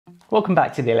Welcome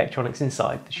back to the Electronics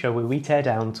Inside, the show where we tear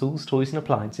down tools, toys and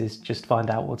appliances just to find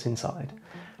out what's inside.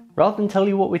 Rather than tell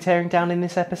you what we're tearing down in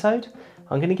this episode,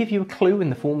 I'm going to give you a clue in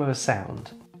the form of a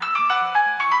sound.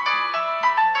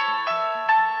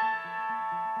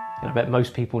 And I bet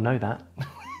most people know that.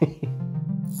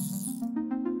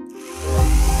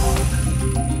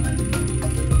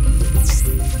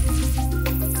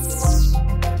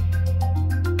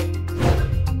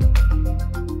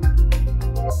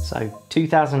 So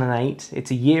 2008,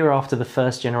 it's a year after the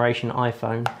first generation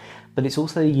iPhone, but it's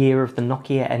also the year of the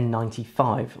Nokia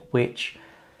N95, which,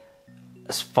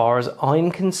 as far as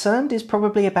I'm concerned, is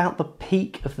probably about the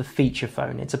peak of the feature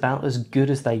phone. It's about as good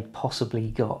as they possibly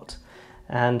got.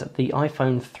 And the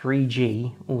iPhone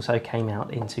 3G also came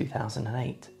out in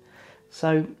 2008.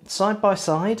 So side by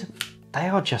side, they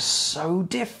are just so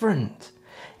different.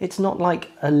 It's not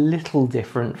like a little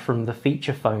different from the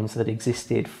feature phones that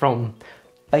existed from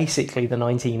basically the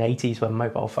 1980s when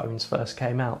mobile phones first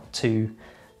came out to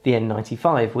the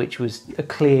N95, which was a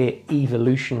clear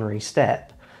evolutionary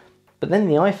step. But then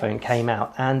the iPhone came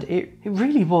out and it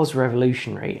really was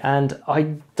revolutionary, and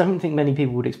I don't think many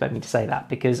people would expect me to say that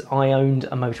because I owned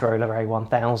a Motorola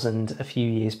A1000 a few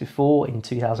years before, in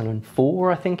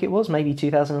 2004 I think it was, maybe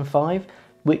 2005,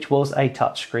 which was a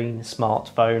touchscreen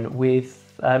smartphone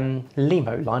with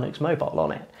Limo, Linux Mobile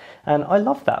on it. And I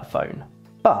loved that phone.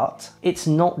 But it's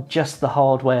not just the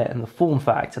hardware and the form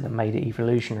factor that made it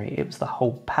evolutionary, it was the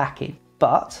whole package.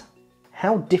 But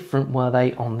how different were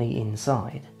they on the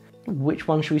inside? Which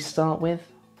one should we start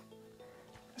with?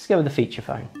 Let's go with the feature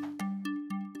phone.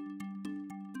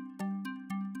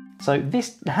 So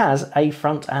this has a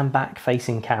front and back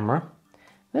facing camera.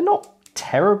 They're not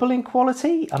terrible in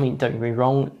quality. I mean, don't get me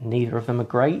wrong, neither of them are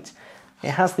great. It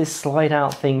has this slide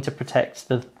out thing to protect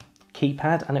the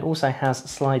keypad, and it also has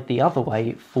slide the other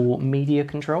way for media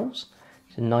controls.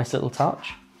 It's a nice little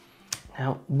touch.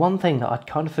 Now, one thing that I'd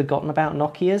kind of forgotten about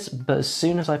Nokia's, but as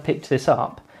soon as I picked this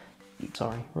up,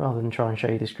 sorry, rather than try and show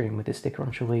you the screen with this sticker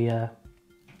on, shall we there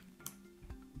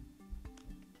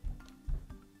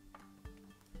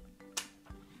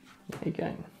you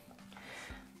go,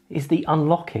 is the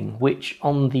unlocking, which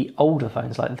on the older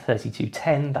phones like the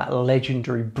 3210, that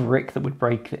legendary brick that would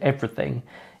break everything,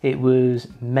 it was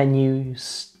menu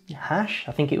hash,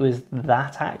 I think it was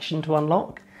that action to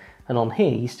unlock, and on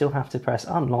here you still have to press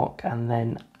unlock and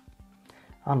then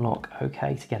unlock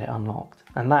OK to get it unlocked.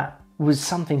 And that was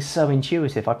something so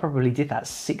intuitive. I probably did that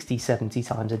 60, 70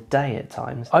 times a day at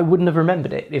times. I wouldn't have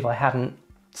remembered it if I hadn't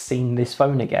seen this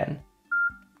phone again.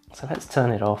 So let's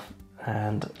turn it off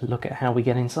and look at how we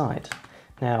get inside.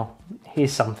 Now,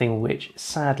 here's something which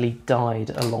sadly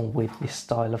died along with this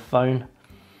style of phone.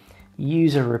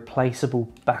 User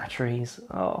replaceable batteries.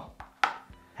 Oh,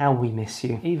 how we miss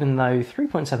you. Even though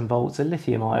 3.7 volts, a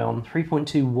lithium ion,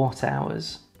 3.2 watt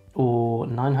hours, or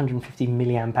 950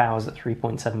 milliamp hours at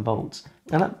 3.7 volts.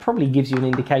 And that probably gives you an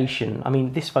indication. I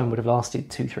mean, this phone would have lasted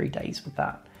 2-3 days with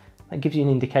that. That gives you an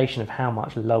indication of how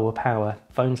much lower power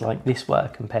phones like this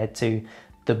were compared to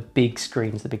the big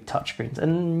screens, the big touch screens.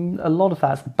 And a lot of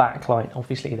that's the backlight.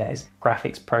 Obviously there's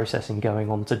graphics processing going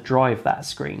on to drive that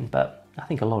screen, but I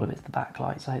think a lot of it's the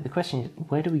backlight. So the question is,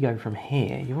 where do we go from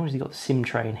here? You've obviously got the SIM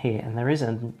tray in here, and there is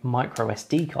a micro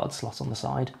SD card slot on the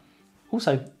side.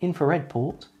 Also infrared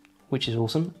port, which is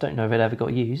awesome. Don't know if it ever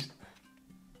got used.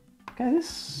 Okay,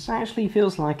 this actually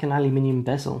feels like an aluminium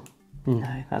bezel.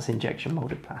 No, that's injection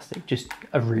molded plastic, just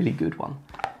a really good one.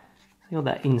 So you got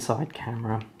that inside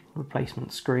camera,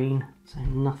 replacement screen, so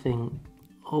nothing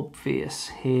obvious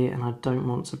here, and I don't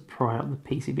want to pry up the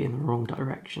PCB in the wrong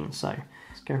direction, so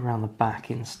let's go around the back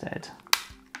instead.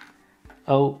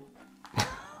 Oh,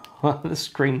 the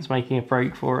screen's making a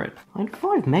break for it. I had a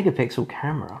 5 megapixel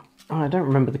camera. I don't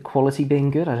remember the quality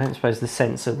being good. I don't suppose the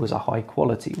sensor was a high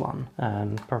quality one.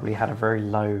 Probably had a very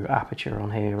low aperture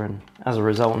on here, and as a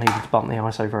result needed to bump the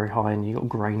ISO very high, and you got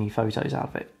grainy photos out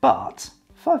of it. But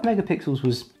 5 megapixels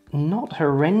was not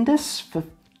horrendous for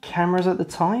cameras at the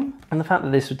time, and the fact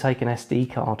that this would take an SD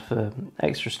card for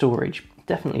extra storage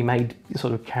definitely made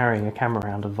sort of carrying a camera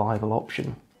around a viable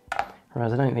option.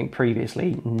 Whereas I don't think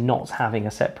previously not having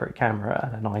a separate camera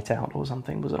at a night out or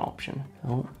something was an option.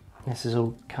 Oh, this is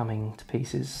all coming to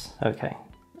pieces. Okay,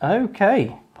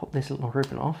 pop this little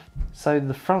ribbon off. So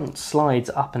the front slides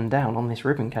up and down on this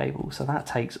ribbon cable, so that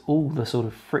takes all the sort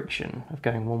of friction of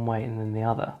going one way and then the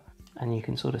other. And you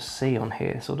can sort of see on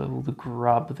here sort of all the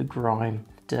grub, the grime,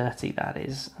 dirty that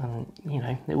is. And you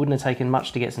know, it wouldn't have taken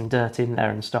much to get some dirt in there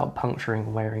and start puncturing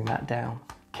and wearing that down.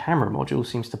 Camera module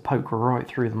seems to poke right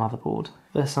through the motherboard.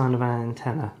 First sign of an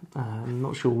antenna. I'm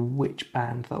not sure which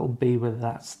band that will be, whether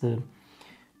that's the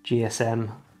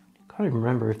GSM can't even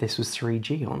remember if this was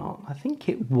 3G or not. I think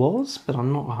it was, but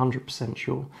I'm not 100%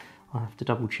 sure. I'll have to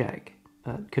double check.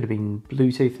 Could have been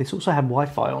Bluetooth. This also had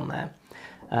Wi-Fi on there.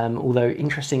 Although,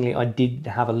 interestingly, I did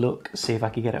have a look, see if I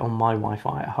could get it on my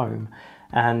Wi-Fi at home.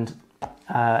 And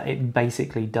it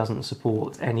basically doesn't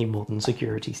support any modern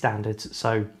security standards.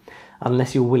 So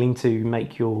unless you're willing to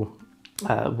make your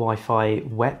Wi-Fi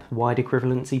WEP, wide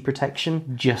equivalency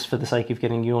protection, just for the sake of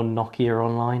getting your Nokia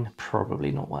online, probably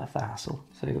not worth the hassle.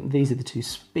 So these are the two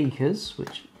speakers,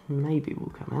 which maybe will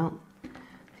come out.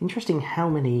 It's interesting how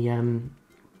many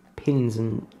pins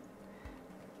and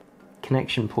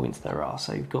connection points there are.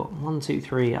 So you've got 1, 2,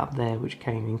 3 up there, which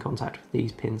came in contact with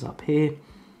these pins up here.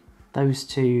 Those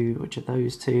two, which are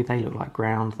those two, they look like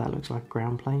ground. That looks like a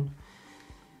ground plane.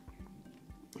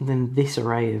 And then this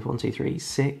array of 1, 2, 3,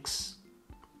 6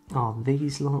 are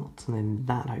these lots, and then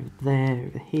that over there,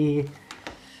 over here.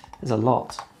 There's a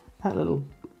lot. That little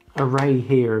array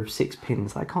here of 6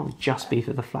 pins, that can't just be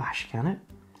for the flash, can it?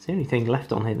 It's the only thing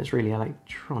left on here that's really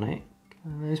electronic.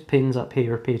 Those pins up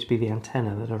here appear to be the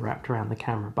antenna that are wrapped around the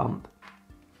camera bump.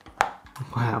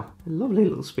 Wow, lovely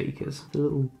little speakers. The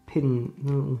little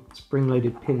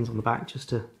spring-loaded pins on the back just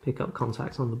to pick up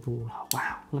contacts on the board. Oh,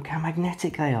 wow, look how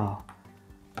magnetic they are.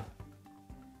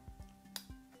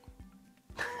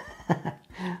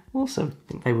 Awesome.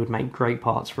 I think they would make great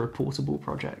parts for a portable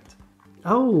project.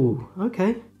 Oh,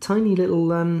 okay. Tiny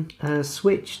little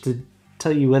switch to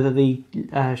tell you whether the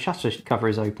shutter cover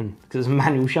is open, because it's a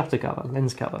manual shutter cover,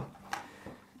 lens cover.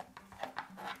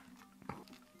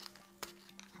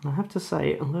 And I have to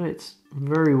say, although it's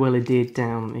very well adhered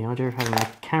down, the idea of having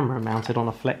a camera mounted on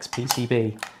a flex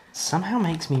PCB somehow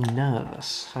makes me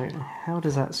nervous. So how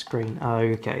does that screen? Oh,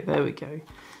 okay, there we go.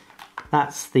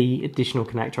 That's the additional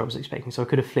connector I was expecting. So I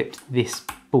could have flipped this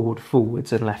board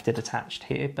forwards and left it attached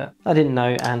here, but I didn't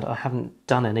know, and I haven't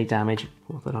done any damage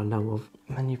that I know of.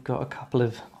 And you've got a couple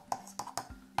of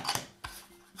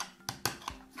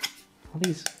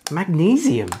these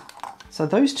magnesium. So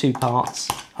those two parts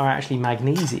are actually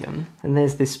magnesium, and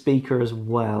there's this speaker as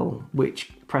well,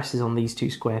 which presses on these two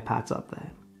square pads up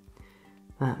there.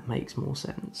 That makes more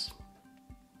sense.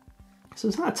 So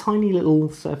is that a tiny little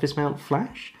surface mount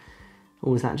flash?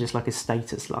 Or is that just like a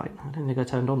status light? I don't think I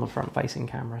turned on the front-facing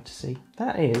camera to see.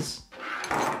 That is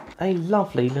a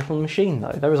lovely little machine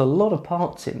though. There is a lot of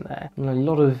parts in there. A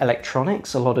lot of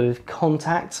electronics, a lot of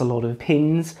contacts, a lot of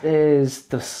pins. There's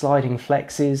the sliding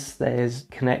flexes, there's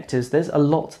connectors. There's a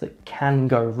lot that can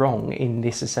go wrong in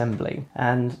this assembly.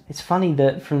 And it's funny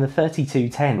that from the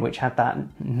 3210, which had that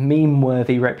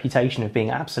meme-worthy reputation of being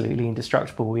absolutely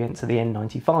indestructible, we went to the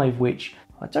N95, which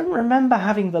I don't remember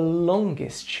having the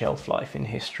longest shelf life in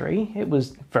history. It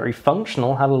was very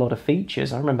functional, had a lot of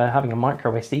features. I remember having a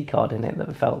micro SD card in it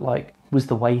that felt like was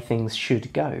the way things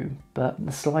should go. But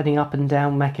the sliding up and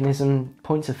down mechanism,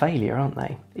 points of failure, aren't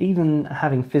they? Even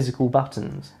having physical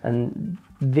buttons and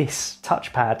this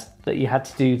touchpad that you had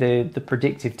to do the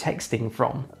predictive texting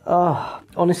from. Oh,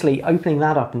 honestly, opening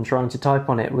that up and trying to type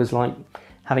on it was like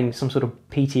having some sort of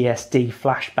PTSD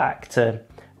flashback to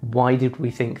why did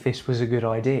we think this was a good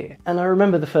idea? And I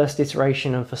remember the first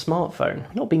iteration of a smartphone,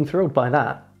 not being thrilled by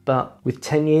that, but with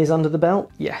 10 years under the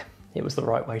belt, yeah, it was the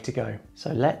right way to go.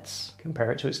 So let's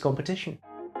compare it to its competition.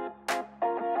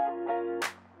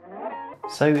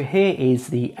 So here is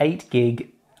the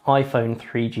 8GB iPhone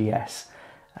 3GS,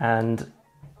 and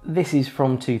this is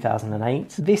from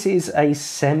 2008. This is a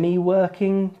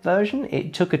semi-working version.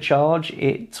 It took a charge,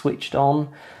 it switched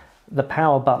on. The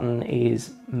power button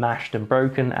is mashed and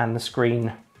broken and the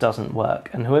screen doesn't work.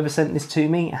 And whoever sent this to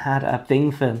me had a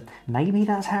thing for, maybe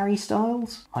that's Harry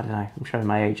Styles? I don't know, I'm showing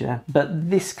my age there.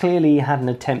 But this clearly had an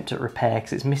attempt at repair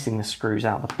because it's missing the screws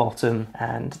out the bottom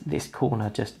and this corner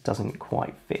just doesn't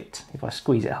quite fit. If I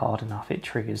squeeze it hard enough, it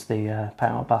triggers the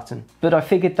power button. But I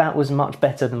figured that was much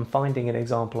better than finding an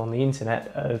example on the internet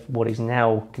of what is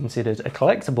now considered a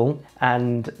collectible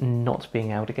and not being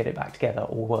able to get it back together,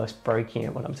 or worse, breaking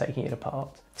it when I'm taking it apart.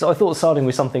 So I thought starting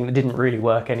with something that didn't really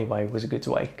work anyway was a good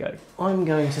way to go. I'm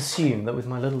going to assume that with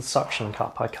my little suction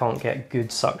cup I can't get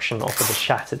good suction off of the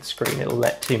shattered screen. It'll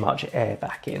let too much air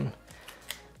back in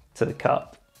to the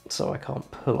cup, so I can't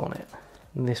pull on it.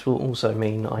 And this will also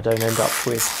mean I don't end up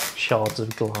with shards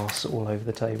of glass all over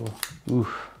the table.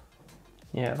 Oof.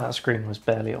 Yeah, that screen was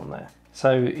barely on there.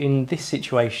 So in this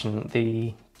situation,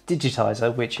 the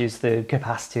digitizer, which is the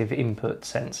capacitive input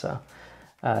sensor,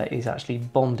 is actually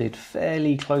bonded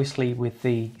fairly closely with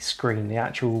the screen, the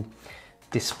actual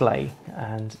display,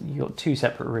 and you've got two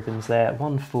separate ribbons there,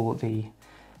 one for the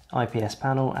IPS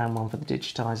panel and one for the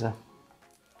digitizer.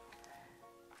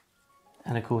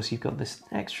 And of course you've got this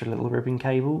extra little ribbon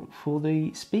cable for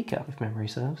the speaker, if memory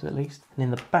serves at least. And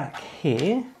in the back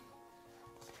here,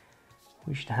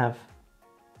 we should have,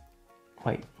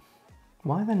 wait,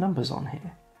 why are there numbers on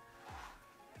here?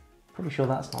 Pretty sure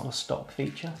that's not a stock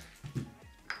feature.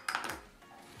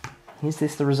 Is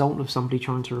this the result of somebody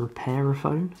trying to repair a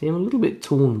phone? See, I'm a little bit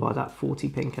torn by that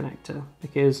 40-pin connector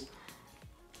because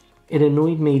it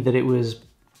annoyed me that it was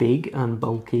big and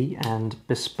bulky and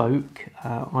bespoke.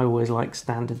 I always like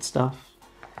standard stuff,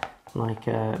 like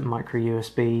micro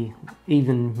USB,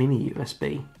 even mini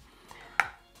USB.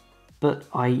 But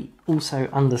I also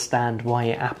understand why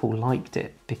Apple liked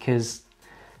it, because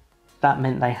that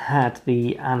meant they had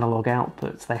the analog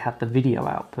outputs, they had the video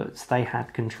outputs, they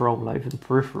had control over the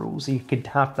peripherals. You could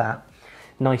have that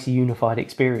nice unified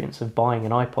experience of buying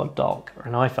an iPod dock or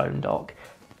an iPhone dock,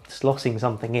 slotting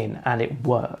something in, and it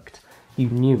worked. You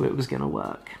knew it was going to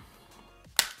work.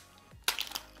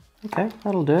 Okay,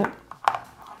 that'll do it.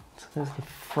 So there's the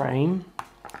frame.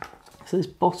 So this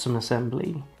bottom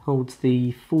assembly holds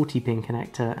the 40-pin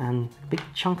connector and a big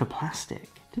chunk of plastic.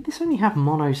 Did this only have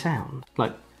mono sound?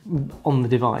 Like, on the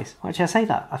device. Actually, I say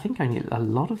that, I think only a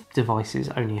lot of devices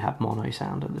only had mono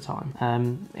sound at the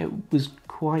time. It was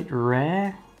quite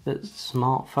rare that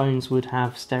smartphones would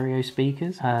have stereo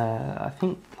speakers. I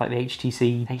think like the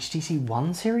HTC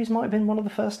One series might have been one of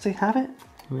the first to have it.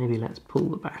 Maybe let's pull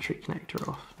the battery connector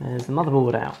off. There's the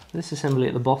motherboard out. This assembly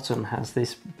at the bottom has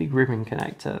this big ribbon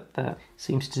connector that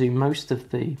seems to do most of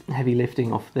the heavy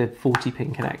lifting off the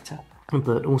 40-pin connector,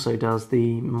 but also does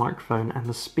the microphone and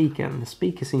the speaker. And the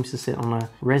speaker seems to sit on a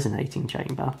resonating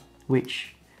chamber,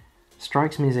 which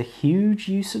strikes me as a huge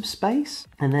use of space.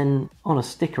 And then on a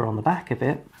sticker on the back of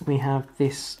it, we have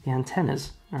this, the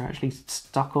antennas are actually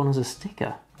stuck on as a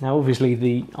sticker. Now obviously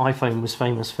the iPhone was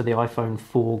famous for the iPhone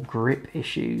 4 grip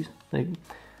issues. What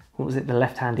was it, the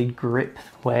left-handed grip,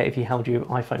 where if you held your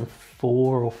iPhone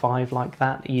 4 or 5 like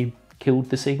that, you killed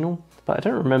the signal. But I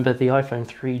don't remember the iPhone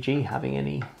 3G having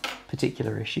any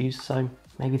particular issues, so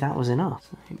maybe that was enough.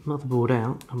 So, motherboard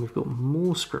out, and we've got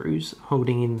more screws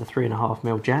holding in the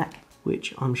 3.5mm jack,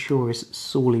 which I'm sure is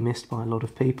sorely missed by a lot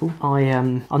of people.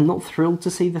 I'm not thrilled to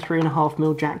see the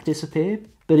 3.5mm jack disappear,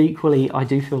 but equally I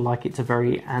do feel like it's a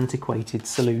very antiquated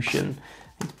solution.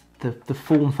 The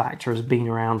form factor has been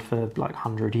around for like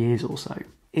 100 years or so.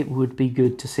 It would be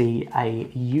good to see a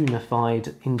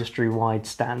unified industry-wide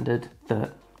standard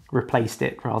that replaced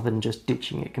it rather than just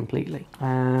ditching it completely.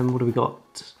 What do we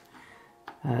got?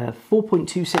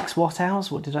 4.26 watt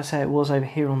hours. What did I say it was over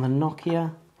here on the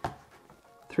Nokia?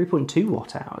 3.2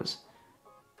 watt hours.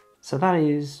 So that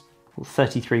is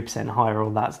 33% higher,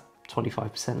 or that's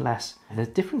 25% less. The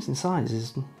difference in size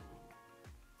is,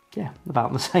 yeah,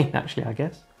 about the same actually, I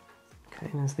guess. Okay,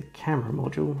 there's the camera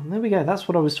module. And there we go, that's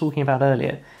what I was talking about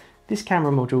earlier. This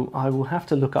camera module, I will have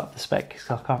to look up the spec because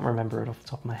I can't remember it off the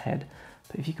top of my head.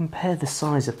 But if you compare the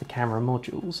size of the camera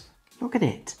modules, look at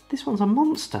it. This one's a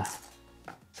monster.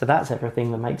 So that's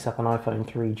everything that makes up an iPhone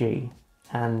 3G.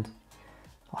 And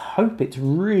I hope it's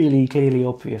really clearly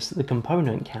obvious that the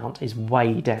component count is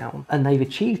way down. And they've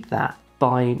achieved that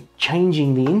by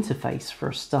changing the interface for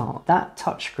a start. That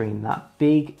touchscreen, that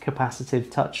big capacitive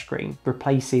touchscreen,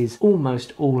 replaces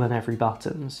almost all and every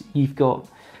buttons. You've got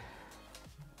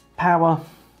power,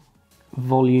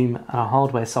 volume, and a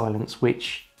hardware silence,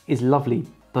 which is lovely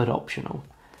but optional.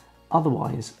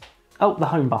 Otherwise, oh, the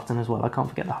home button as well, I can't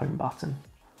forget the home button.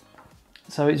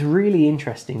 So it's really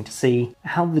interesting to see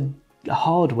how the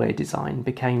hardware design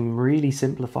became really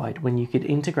simplified when you could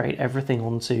integrate everything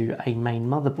onto a main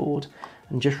motherboard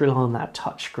and just rely on that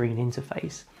touchscreen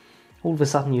interface. All of a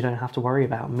sudden you don't have to worry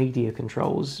about media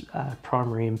controls,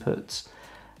 primary inputs,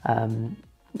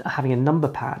 having a number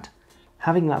pad.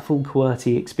 Having that full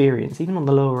QWERTY experience, even on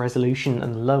the lower resolution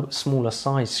and smaller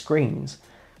size screens,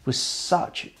 was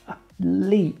such a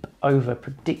leap over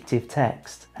predictive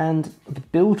text. And the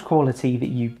build quality that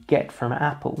you get from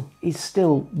Apple is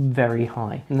still very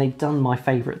high. And they've done my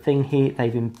favourite thing here.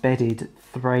 They've embedded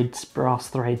threads, brass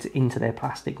threads, into their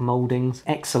plastic mouldings.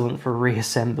 Excellent for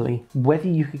reassembly. Whether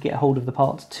you could get hold of the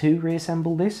parts to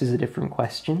reassemble this is a different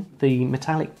question. The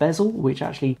metallic bezel, which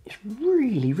actually is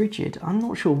really rigid. I'm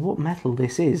not sure what metal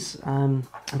this is.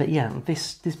 But yeah,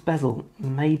 this bezel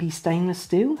may be stainless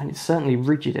steel, and it's certainly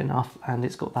rigid enough, and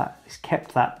it's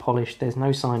kept that polished. There's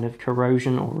no sign of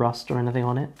corrosion or rust or anything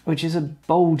on it, which is a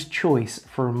bold choice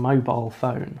for a mobile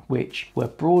phone, which were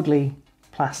broadly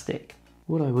plastic.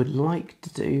 What I would like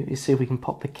to do is see if we can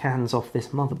pop the cans off this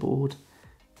motherboard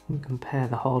and compare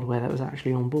the hardware that was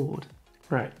actually on board.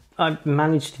 Right, I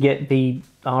managed to get the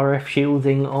RF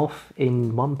shielding off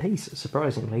in one piece,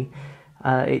 surprisingly.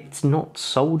 It's not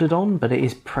soldered on, but it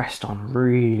is pressed on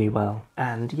really well.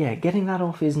 And yeah, getting that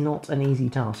off is not an easy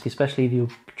task, especially if you're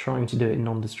trying to do it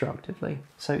non-destructively.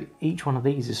 So each one of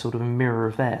these is sort of a mirror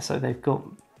of theirs. So they've got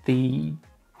the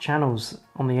channels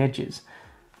on the edges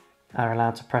are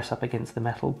allowed to press up against the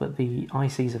metal, but the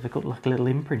ICs have got like a little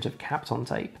imprint of capped on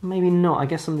tape. Maybe not, I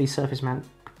guess some of these surface mount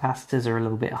capacitors are a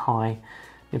little bit high.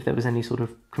 If there was any sort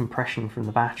of compression from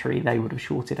the battery, they would have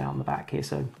shorted out in the back here,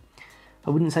 so I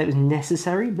wouldn't say it was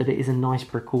necessary, but it is a nice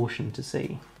precaution to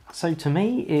see. So to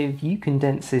me, if you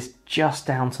condense this just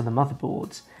down to the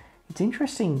motherboards, it's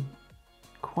interesting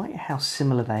quite how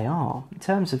similar they are. In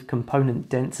terms of component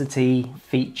density,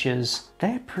 features,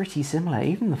 they're pretty similar.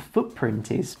 Even the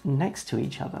footprint is next to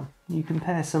each other. You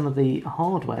compare some of the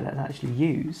hardware that's actually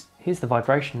used. Here's the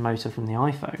vibration motor from the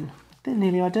iPhone. They're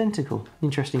nearly identical.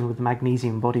 Interesting, with the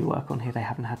magnesium bodywork on here, they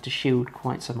haven't had to shield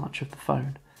quite so much of the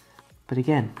phone. But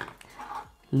again,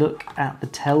 look at the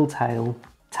telltale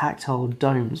tactile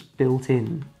domes built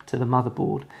in to the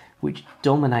motherboard, which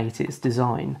dominate its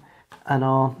design and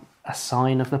are a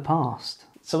sign of the past.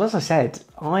 So as I said,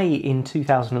 I in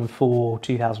 2004,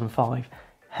 2005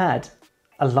 had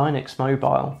a Linux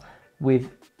mobile with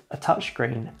a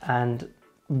touchscreen and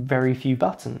very few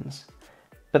buttons.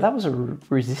 But that was a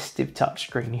resistive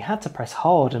touchscreen. You had to press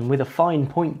hard and with a fine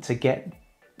point to get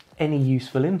any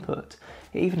useful input.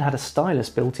 It even had a stylus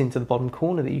built into the bottom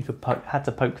corner that you had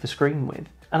to poke the screen with.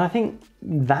 And I think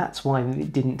that's why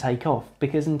it didn't take off,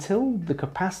 because until the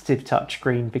capacitive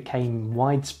touchscreen became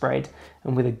widespread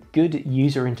and with a good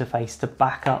user interface to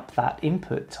back up that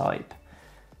input type,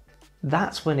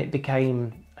 that's when it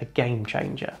became a game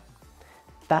changer.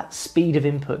 That speed of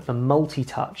input, the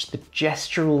multi-touch, the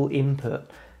gestural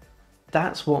input,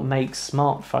 that's what makes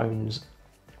smartphones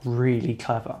really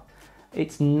clever.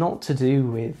 It's not to do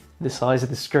with the size of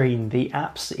the screen, the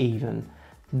apps even.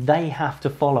 They have to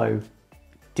follow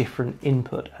different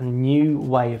input, a new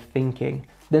way of thinking.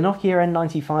 The Nokia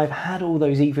N95 had all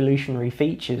those evolutionary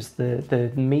features,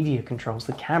 the media controls,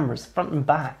 the cameras, front and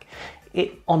back.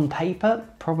 It, on paper,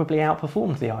 probably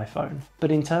outperformed the iPhone.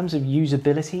 But in terms of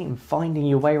usability and finding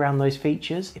your way around those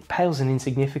features, it pales in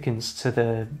insignificance to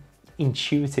the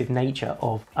intuitive nature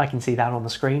of, I can see that on the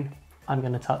screen, I'm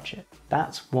going to touch it.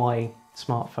 That's why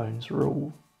smartphones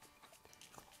rule.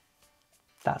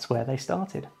 That's where they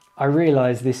started. I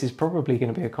realise this is probably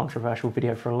going to be a controversial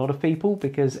video for a lot of people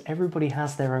because everybody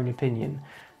has their own opinion.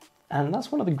 And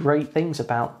that's one of the great things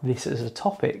about this as a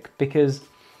topic, because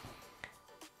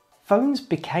phones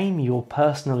became your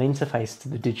personal interface to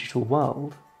the digital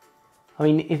world. I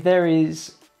mean, if there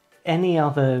is any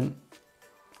other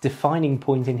defining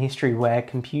point in history where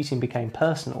computing became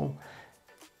personal,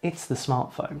 it's the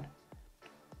smartphone.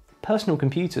 Personal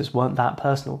computers weren't that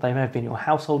personal. They may have been your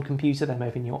household computer, they may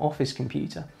have been your office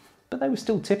computer, but they were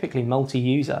still typically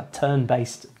multi-user,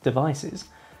 turn-based devices.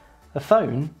 A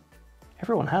phone,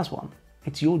 everyone has one.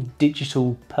 It's your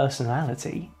digital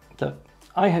personality. Look,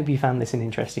 I hope you found this an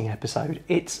interesting episode.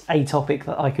 It's a topic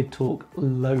that I could talk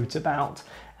loads about,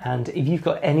 and if you've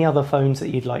got any other phones that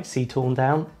you'd like to see torn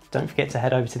down, don't forget to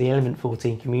head over to the Element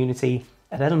 14 community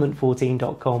at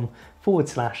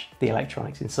element14.com/The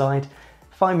Electronics Inside.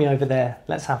 Find me over there,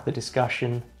 let's have the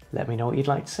discussion, let me know what you'd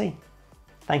like to see.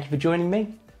 Thank you for joining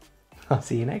me, I'll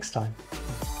see you next time.